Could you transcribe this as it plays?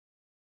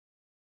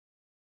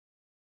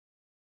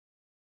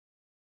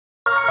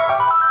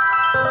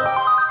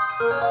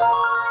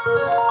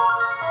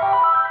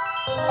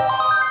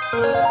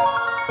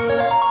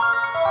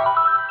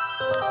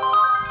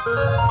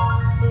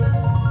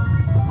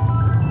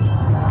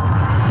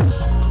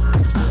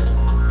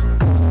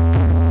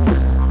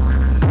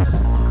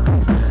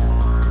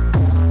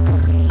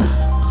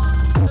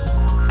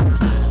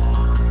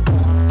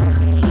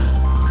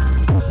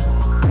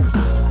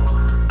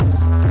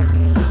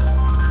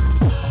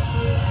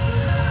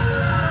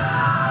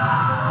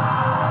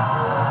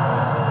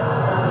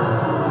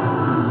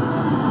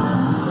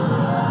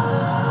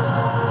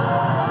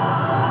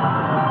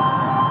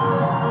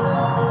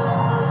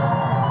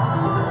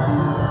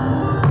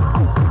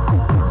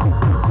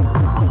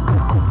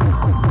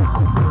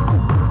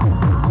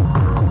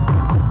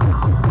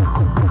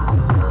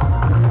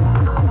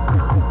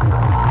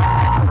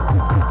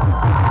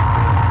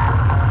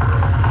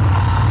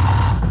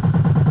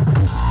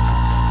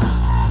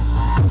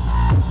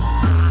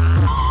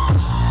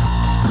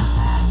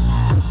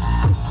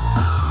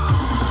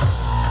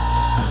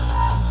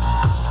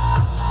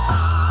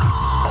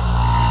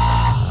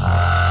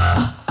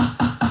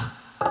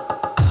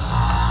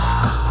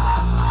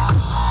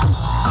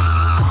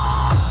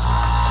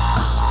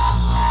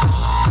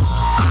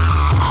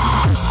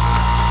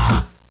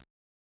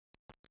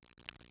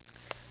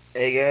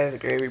Hey guys,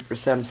 Gray Reaper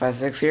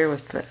 756 here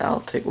with the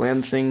Altec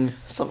Lansing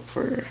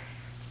Subwoofer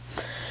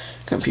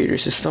computer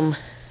system.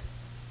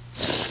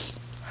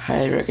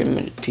 Highly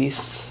recommended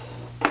piece.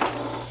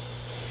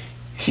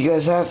 If you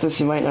guys have this,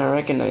 you might not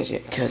recognize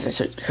it because I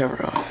took the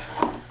cover off.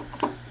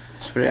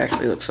 That's what it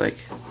actually looks like.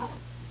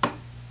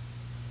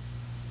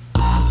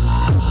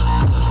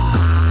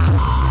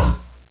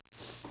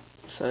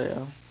 So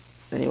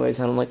yeah. Anyways,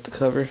 I don't like the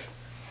cover.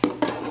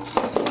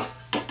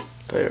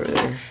 Put it over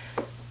there.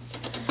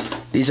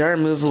 These are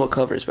removable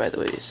covers, by the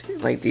way.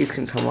 Like, these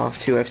can come off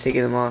too. I've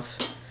taken them off.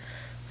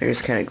 They're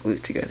just kind of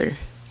glued together.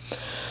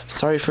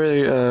 Sorry for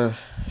the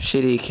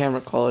shitty camera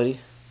quality.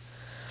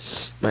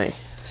 My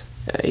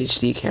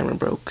HD camera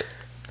broke,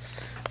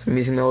 so I'm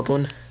using the old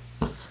one.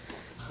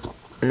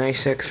 A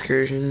nice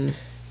excursion.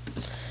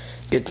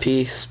 Good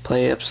piece.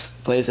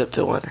 Plays up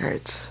to 1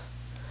 hertz.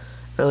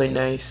 Really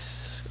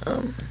nice.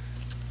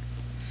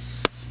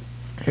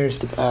 Here's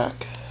the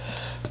back.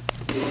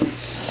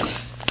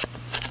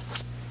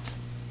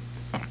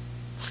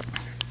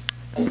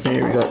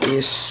 Here we got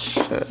these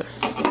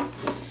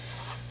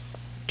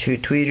 2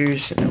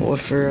 tweeters and a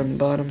woofer on the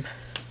bottom.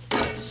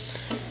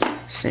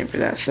 Same for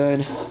that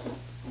side.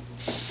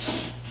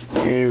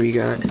 Here we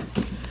got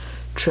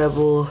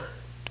treble,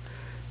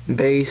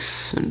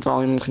 bass, and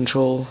volume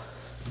control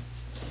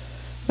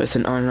with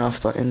an on and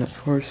off button, of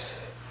course.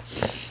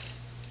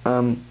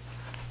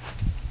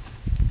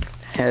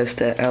 Has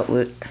the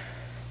outlet.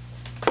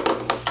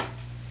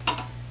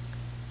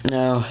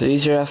 Now,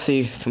 these are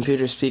actually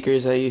computer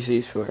speakers. I use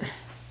these for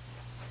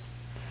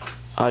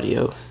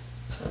audio.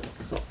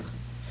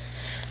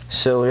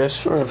 So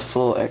just for a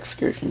full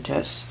excursion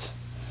test,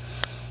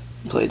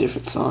 play a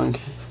different song.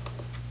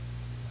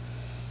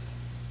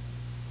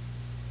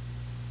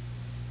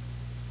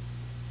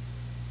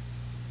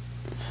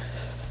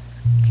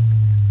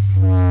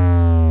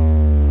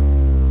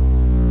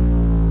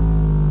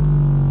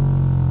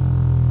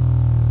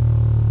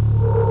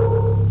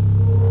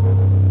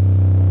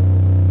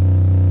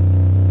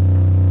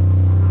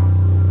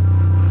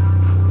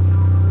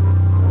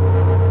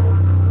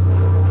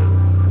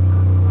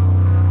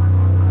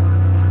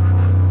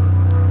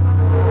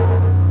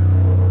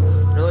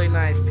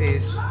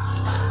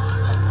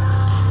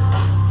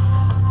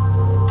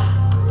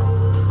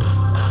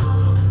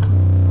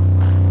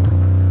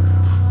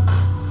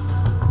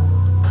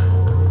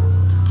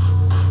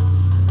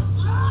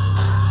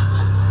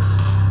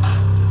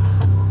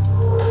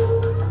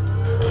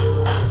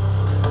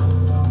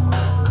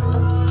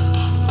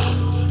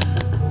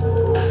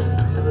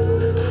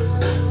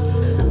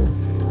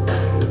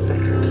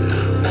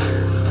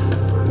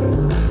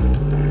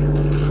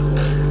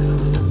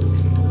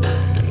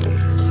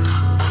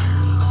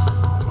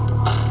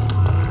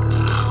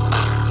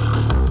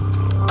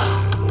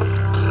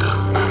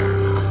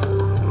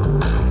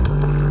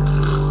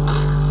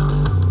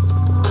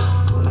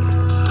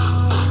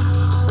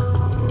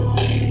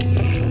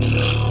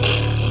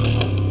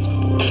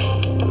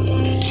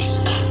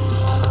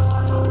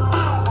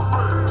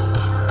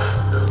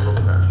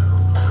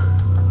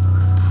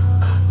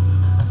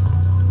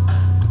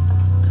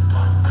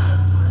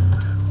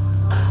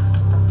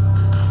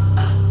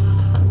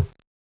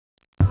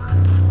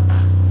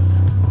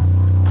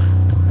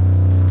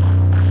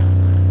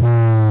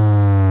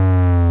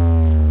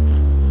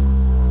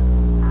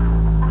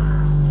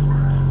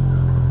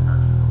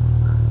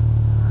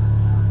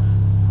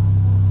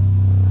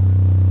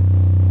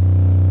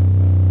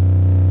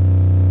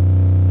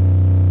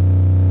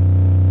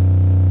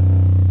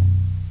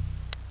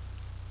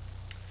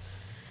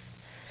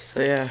 So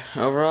yeah,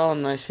 overall a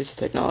nice piece of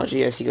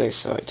technology. As you guys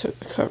saw, I took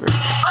the cover.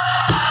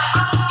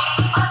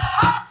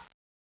 Oh,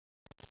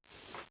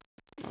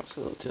 it's a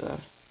little too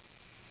loud.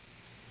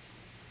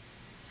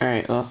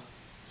 Alright, well,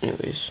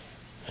 anyways.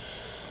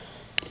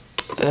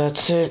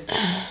 That's it.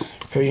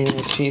 Pretty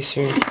nice piece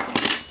here.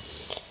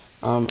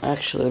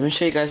 Actually, let me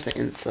show you guys the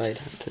inside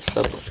of the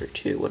subwoofer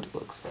too, what it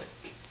looks like.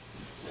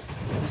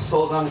 Just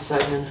hold on a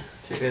second,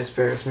 if you guys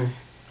bear with me.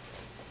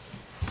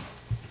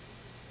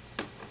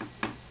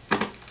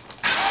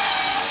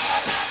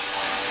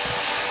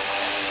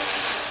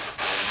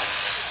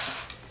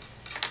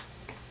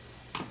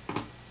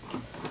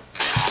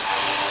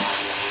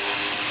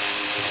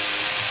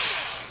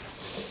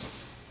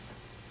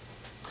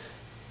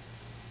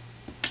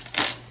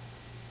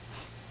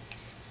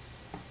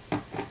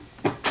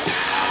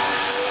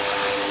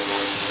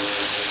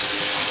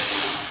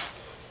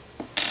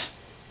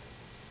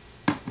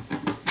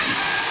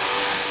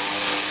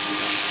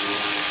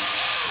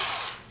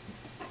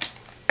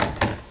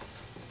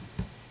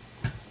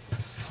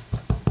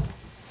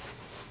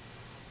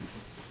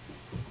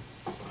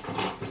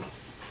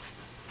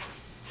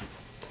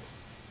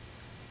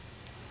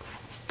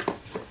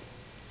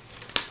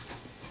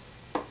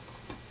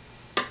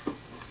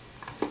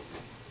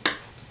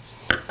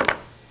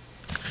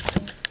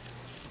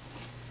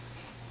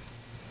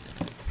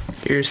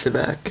 Here's the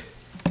back.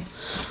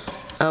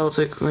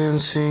 Altec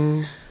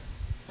Lansing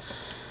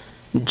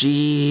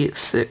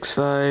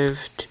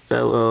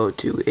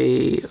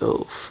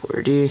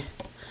G65002804D.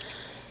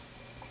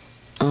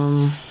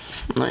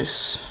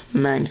 Nice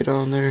magnet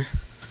on there.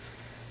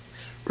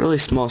 Really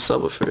small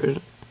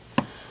subwoofer.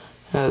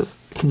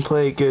 Can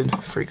play good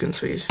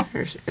frequencies.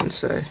 Here's the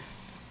inside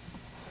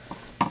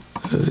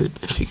of it,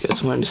 if you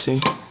guys wanted to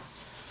see.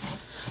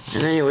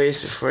 And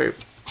anyways, before I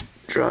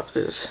drop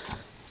this,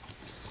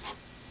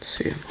 let's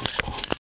see.